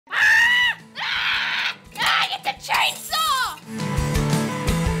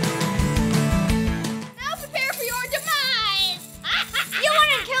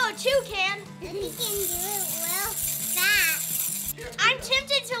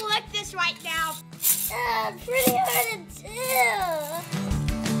this right now. It's pretty hard to do.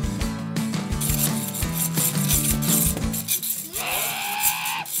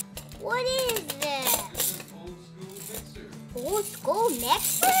 What is this? It's an old school mixer. Old school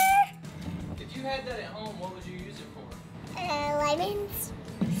mixer? If you had that at home, what would you use it for? Lemons.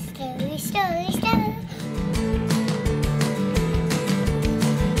 Stir.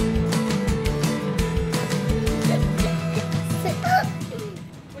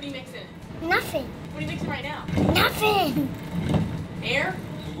 What are you mixing? Nothing. What are you mixing right now? Nothing. Air?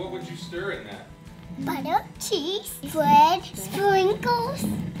 So what would you stir in that? Butter, cheese, bread, sprinkles.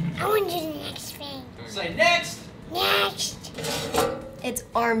 I want to do the next thing. Say next! Next. It's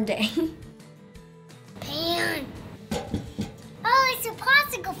arm day. Pan. Oh, it's a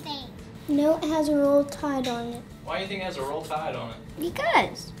popsicle thing. No, it has a roll tied on it. Why do you think it has a roll tide on it?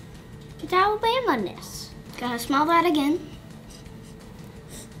 Because it's Alabama-ness. Gotta smell that again.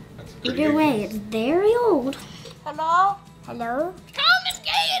 That's a pretty Either good way, guess. it's very old. Hello? Hello? Come and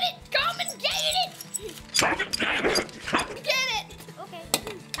get it! Come and get it! Come and get it! Okay,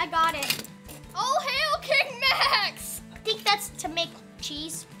 I got it. Oh, hail King Max! I think that's to make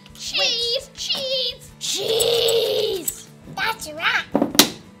cheese. Cheese! Cheese! Cheese! That's right.